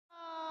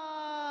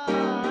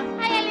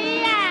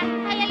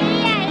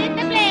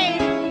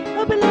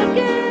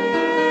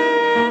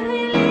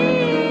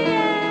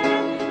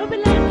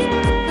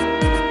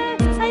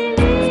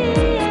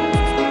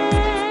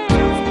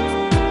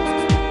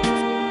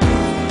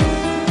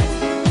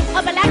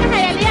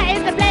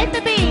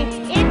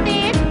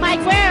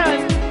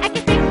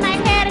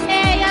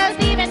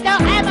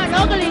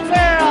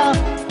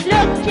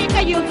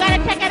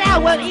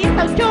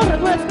some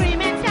churros, we'll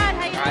scream and shout.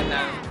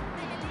 Carla.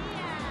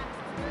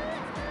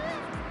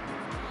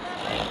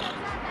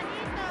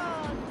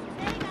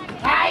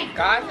 ¡Ay!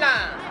 Carla.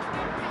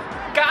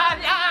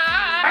 Carla.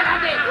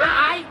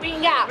 ¡Ay,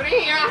 pinga!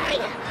 Fría.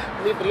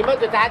 Mi primo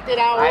te está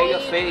tirado Ay,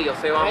 hoy. yo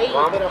sé, vamos, Ay,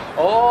 vamos. pero-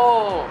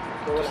 Oh,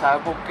 ¿tú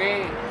sabes por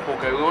qué?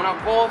 Porque vi una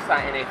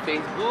cosa en el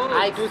Facebook.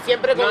 Ay, tú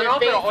siempre con No, el no,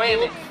 pero Facebook.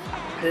 oye,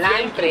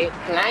 Siempre.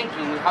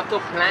 planking, you have to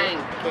plank.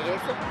 ¿Qué es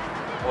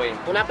eso? Oye,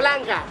 ¿Una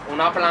planca?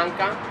 una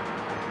planca.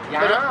 Ya.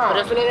 Pero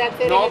eso no debe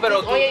hacer No, ejercicio.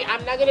 pero tú- Oye,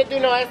 I'm not gonna do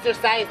no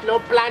exercise, no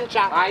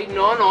plancha. Ay,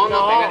 no, no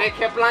No. tienes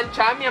que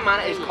planchar, mi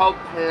hermana. It's Sí. called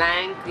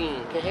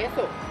planking. ¿Qué es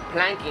eso?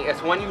 Planking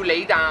is when you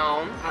lay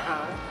down.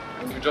 Ajá.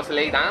 You just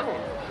lay down.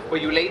 But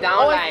you lay down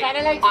Oh, it's like,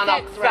 kinda like on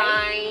sex, a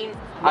right?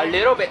 sign. A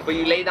little bit, but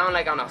you lay down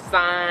like on a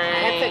sign.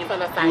 I had sex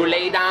on a sign. You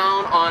lay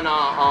down on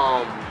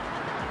a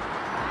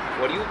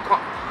what do you call?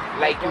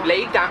 Like you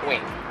lay down.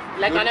 Wait.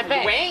 Like you, on a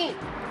bed. Wait.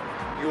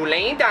 You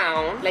lay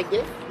down. Like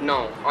this?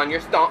 No, on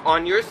your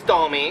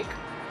stomach.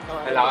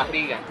 Oh, En la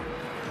barriga.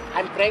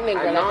 I'm pregnant,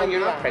 I girl. know I can you're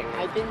do not that. pregnant.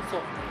 I think so.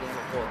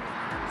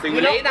 So you,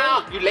 You lay know-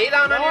 down. You lay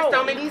down on your No,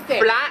 stomach, listen.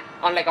 flat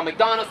on like a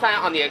McDonald's sign,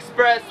 on the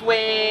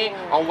expressway,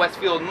 on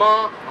Westfield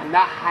Mall, and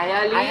that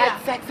Hialeah. I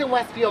had sex in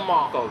Westfield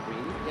Mall. Oh,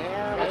 really?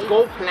 Yeah, Let's right?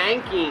 go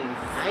planking.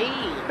 Ay.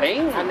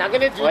 Ven. I'm not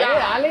gonna do Oye,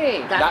 that.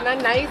 dale. That's not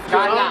nice,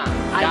 girl. Dale.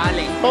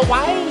 Dale. But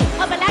why?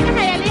 Opelika,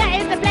 Hialeah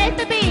is the place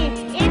to be.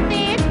 It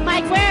is my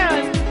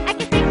world. I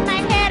can fix my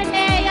hair and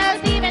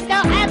nails even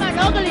though I'm an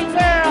ugly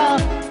girl.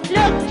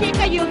 Look,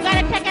 chica, you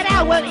gotta check it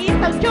out. We'll eat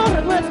some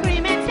churros, we'll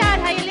scream and shout.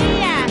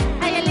 Hialeah,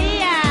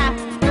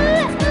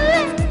 Hialeah.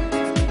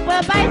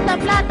 We'll buy some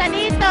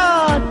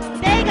platanitos.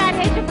 They got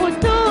Haitian food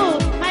too.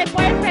 My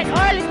boyfriend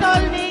Orly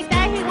told me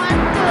that he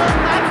wants to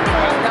fuck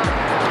you.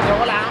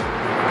 Hola.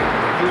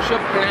 You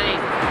should plank.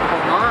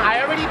 Come on. I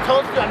already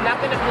told you I'm not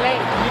gonna play.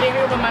 You didn't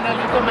hear what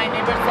Manolito, my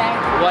neighbor, said?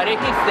 What did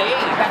he say?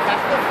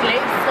 That's the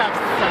slave stuff.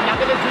 So I'm not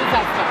gonna do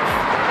that stuff.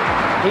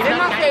 He did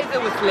not not say nice.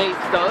 it was slave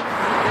stuff.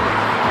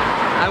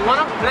 I want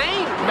to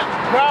plank. No,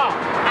 bro,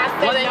 I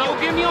said Well, then no. you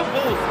give me a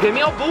boost. Give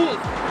me a boost.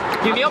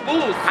 Give me a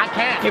boost. I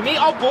can't. Give me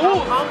a I'm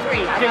boost.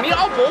 hungry. Give me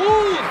a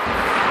boost.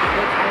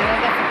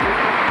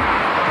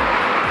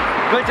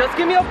 But just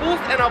give me a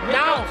boost and I'll bring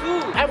No. you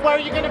too. And where are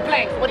you gonna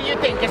play? What do you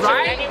think? Is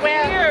Right it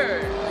anywhere?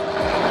 here.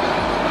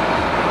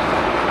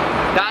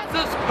 That's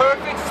a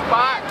perfect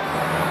spot.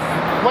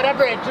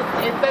 Whatever, it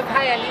says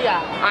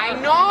Hialeah. I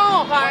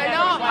know.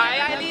 Whatever.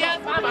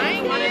 Hialeah's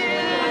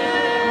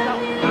fine.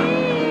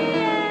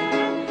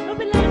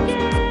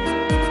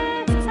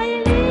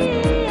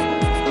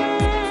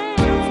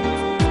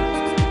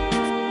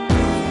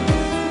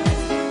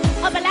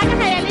 Opelika,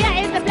 Hialeah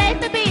is the place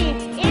to be.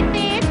 It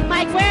is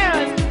my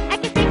world. I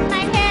can fix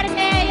my hair and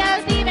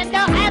nails even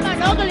though I'm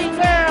an ugly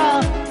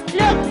girl.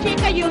 Look,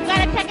 chica, you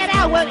gotta check it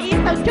out. We'll eat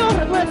some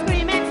churros, we'll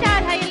scream and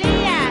shout.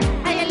 Hialeah,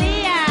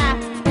 Hialeah.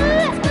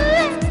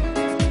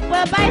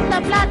 We'll buy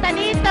some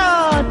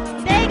platanitos.